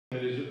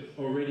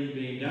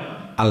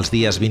Els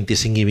dies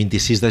 25 i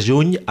 26 de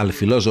juny, el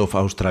filòsof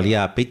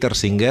australià Peter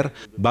Singer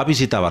va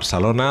visitar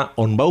Barcelona,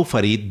 on va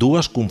oferir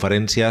dues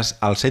conferències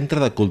al Centre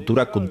de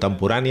Cultura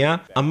Contemporània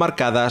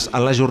emmarcades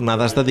en les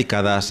jornades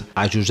dedicades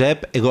a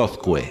Josep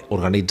Egozcue,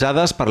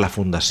 organitzades per la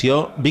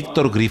Fundació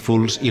Víctor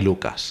Grífols i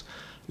Lucas.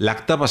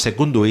 L'acte va ser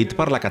conduït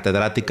per la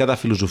catedràtica de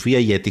filosofia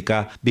i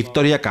ètica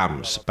Victòria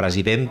Camps,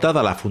 presidenta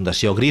de la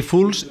Fundació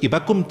Grífols, i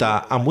va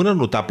comptar amb una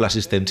notable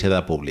assistència de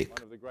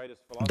públic.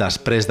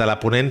 Després de la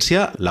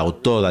ponència,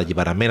 l'autor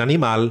d'Alliberament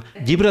animal,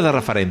 llibre de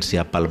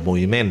referència pel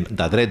moviment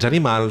de Drets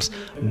Animals,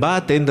 va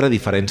atendre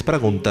diferents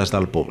preguntes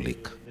del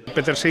públic.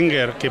 Peter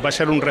Singer, que va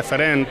ser un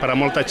referent per a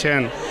molta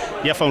gent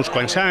ja fa uns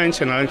quants anys,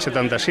 en l'any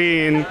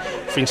 75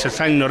 fins als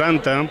anys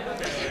 90,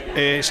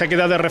 s'ha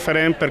quedat de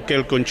referent perquè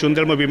el conjunt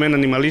del moviment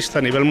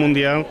animalista a nivell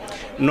mundial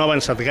no ha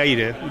avançat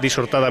gaire,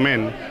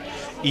 dissortadament,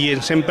 i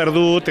ens hem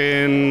perdut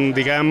en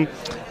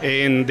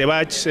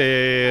debats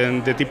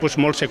de tipus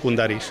molt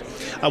secundaris.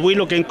 Avui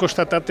el que hem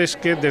constatat és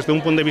que des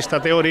d'un punt de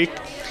vista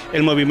teòric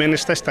el moviment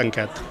està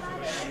estancat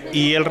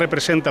i ell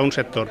representa un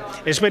sector.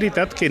 És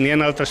veritat que n'hi ha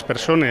altres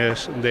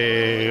persones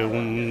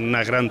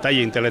d'una gran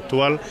talla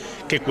intel·lectual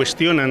que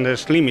qüestionen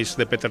els límits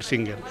de Peter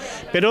Singer,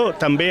 però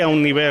també a un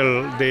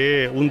nivell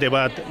d'un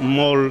debat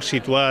molt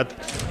situat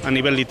a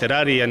nivell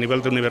literari, a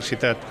nivell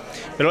d'universitat.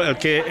 Però el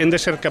que hem de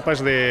ser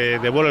capaços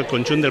de veure el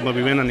conjunt del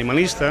moviment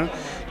animalista,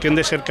 que hem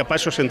de ser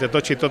capaços entre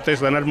tots i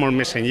totes d'anar molt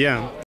més enllà.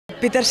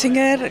 Peter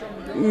Singer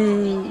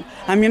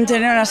a mi em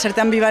genera una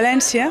certa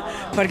ambivalència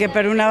perquè,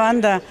 per una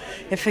banda,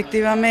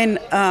 efectivament,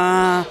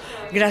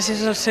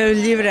 gràcies al seu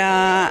llibre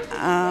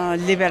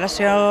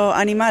Lliberació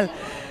Animal,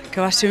 que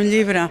va ser un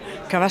llibre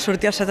que va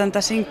sortir al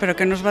 75 però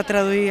que no es va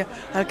traduir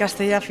al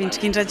castellà fins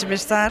 15 anys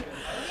més tard,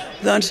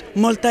 doncs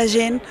molta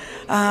gent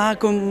ha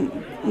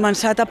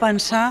començat a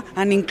pensar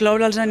en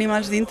incloure els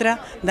animals dintre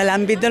de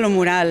l'àmbit de lo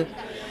moral.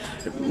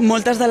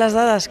 Moltes de les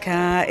dades que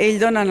ell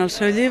dona en el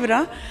seu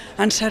llibre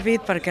han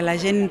servit perquè la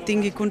gent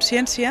tingui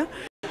consciència.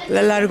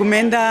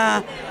 L'argument de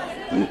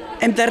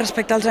hem de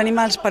respectar els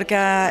animals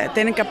perquè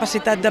tenen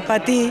capacitat de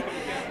patir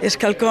és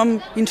quelcom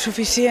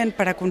insuficient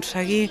per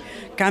aconseguir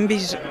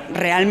canvis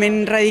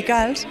realment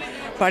radicals,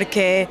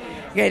 perquè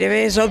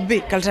gairebé és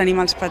obvi que els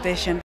animals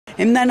pateixen.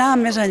 Hem d'anar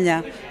més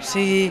enllà. O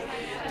sigui,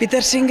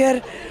 Peter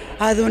Singer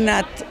ha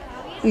donat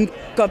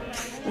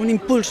un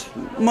impuls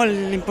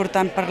molt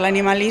important per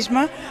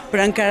l'animalisme,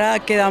 però encara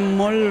queda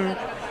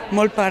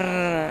molt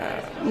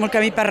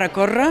camí per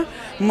recórrer.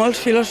 Molts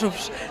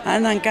filòsofs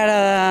han encara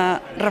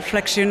de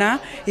reflexionar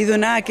i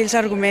donar aquells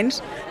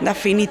arguments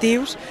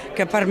definitius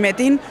que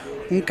permetin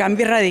un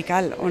canvi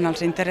radical, on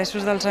els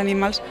interessos dels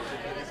animals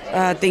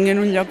tinguin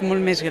un lloc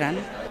molt més gran.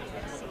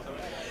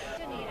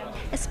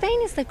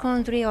 Spain is the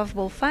country of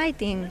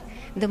bullfighting,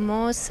 the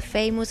most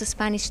famous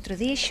Spanish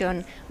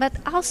tradition, but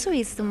also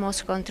is the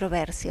most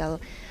controversial.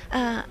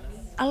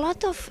 A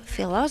lot of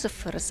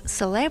philosophers,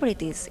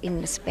 celebrities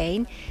in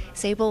Spain,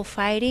 say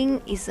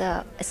bullfighting is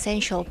an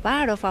essential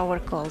part of our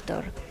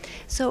culture.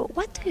 So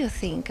what do you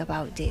think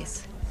about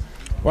this?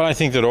 Well, I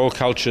think that all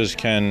cultures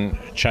can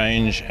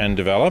change and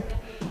develop,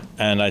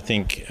 and I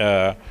think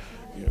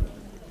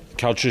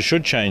cultures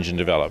should change and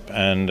develop.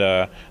 And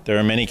there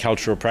are many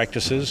cultural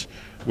practices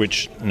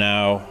which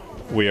now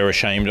we are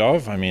ashamed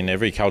of. I mean,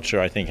 every culture,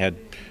 I think, had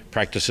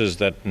practices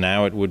that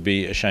now it would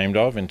be ashamed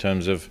of in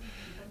terms of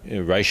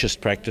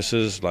racist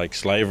practices like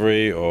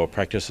slavery or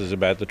practices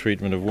about the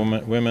treatment of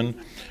women.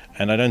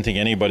 And I don't think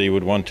anybody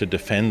would want to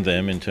defend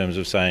them in terms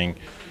of saying,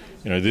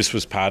 this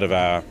was part of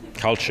our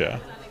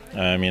culture.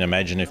 I mean,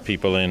 imagine if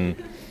people in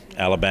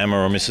Alabama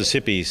or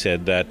Mississippi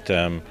said that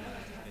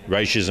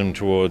racism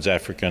towards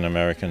African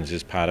Americans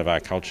is part of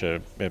our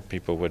culture.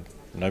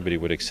 Nobody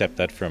would accept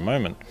that for a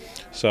moment.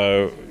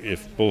 So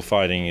if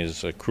bullfighting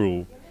is a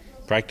cruel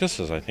practice,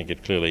 as I think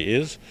it clearly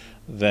is,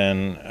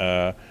 then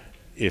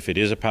if it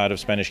is a part of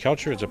Spanish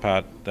culture, it's a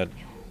part that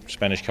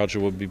Spanish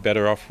culture would be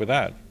better off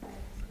without.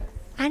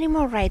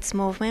 Animal rights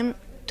movement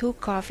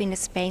took off in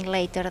Spain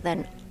later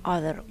than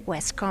other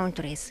West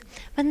countries,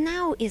 but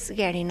now it's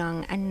getting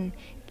on and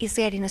is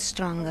getting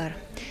stronger.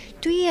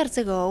 2 years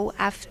ago,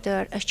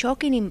 after a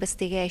shocking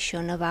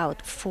investigation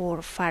about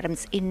 4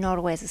 farms in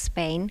northwest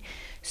Spain,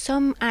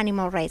 some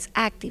animal rights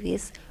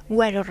activists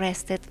were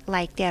arrested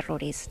like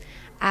terrorists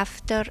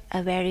after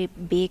a very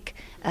big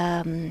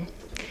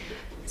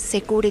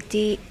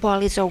security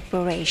police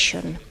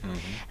operation.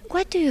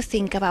 What do you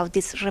think about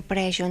this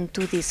repression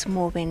to this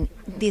movement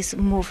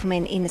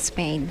in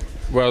Spain?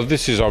 Well,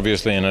 this is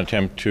obviously an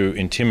attempt to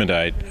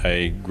intimidate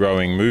a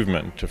growing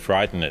movement, to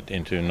frighten it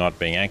into not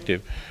being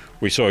active.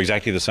 We saw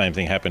exactly the same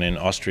thing happen in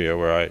Austria,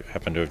 where I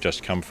happen to have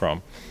just come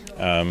from.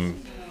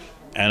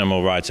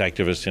 Animal rights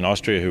activists in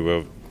Austria who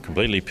were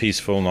completely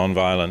peaceful,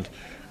 non-violent,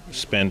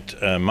 spent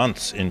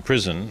months in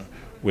prison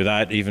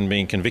without even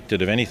being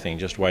convicted of anything,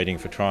 just waiting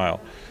for trial.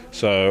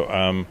 So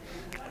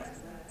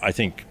I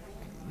think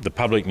the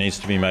public needs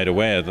to be made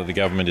aware that the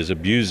government is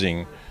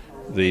abusing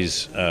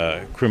these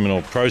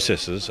criminal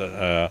processes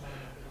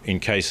in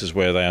cases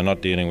where they are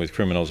not dealing with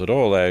criminals at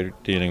all, they're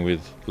dealing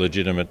with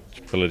legitimate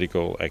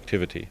political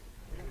activity.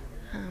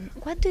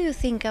 What do you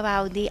think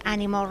about the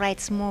animal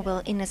rights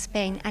movement in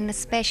Spain, and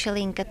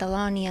especially in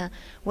Catalonia,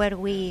 where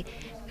we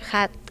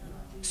had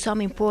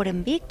some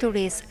important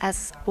victories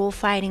as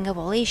bullfighting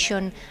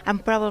abolition,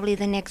 and probably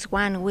the next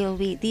one will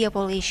be the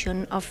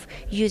abolition of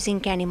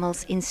using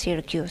animals in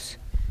circus?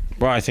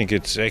 Well, I think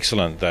it's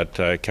excellent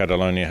that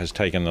Catalonia has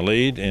taken the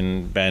lead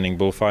in banning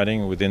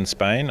bullfighting within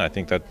Spain. I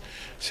think that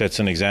sets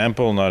an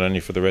example not only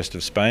for the rest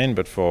of Spain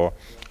but for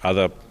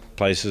other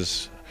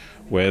places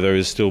where there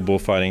is still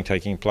bullfighting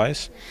taking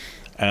place.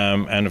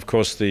 And of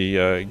course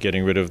the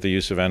getting rid of the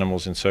use of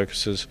animals in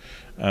circuses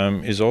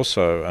is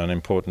also an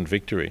important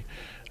victory.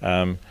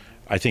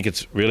 I think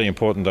it's really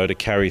important though to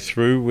carry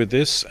through with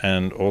this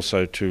and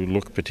also to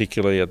look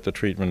particularly at the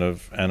treatment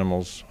of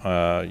animals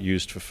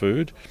used for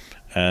food,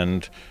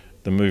 and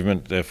the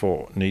movement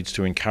therefore needs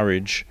to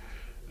encourage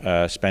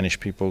Spanish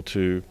people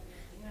to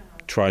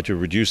try to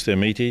reduce their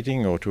meat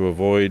eating or to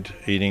avoid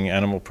eating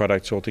animal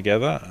products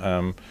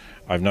altogether.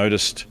 I've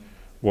noticed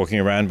walking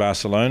around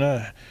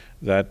Barcelona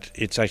that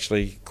it's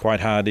actually quite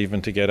hard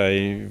even to get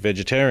a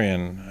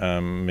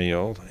vegetarian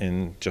meal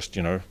in just,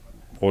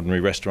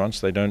 ordinary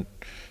restaurants. They don't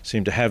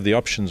seem to have the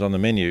options on the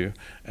menu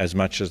as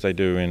much as they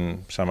do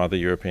in some other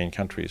European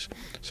countries.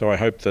 So I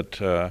hope that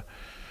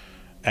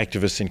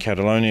activists in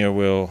Catalonia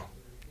will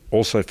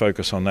also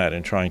focus on that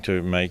in trying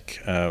to make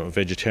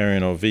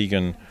vegetarian or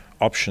vegan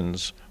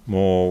options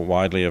more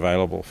widely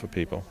available for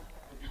people.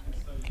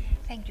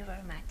 Thank you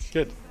very much.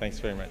 Good, thanks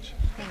very much.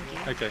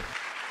 Thank you. Okay.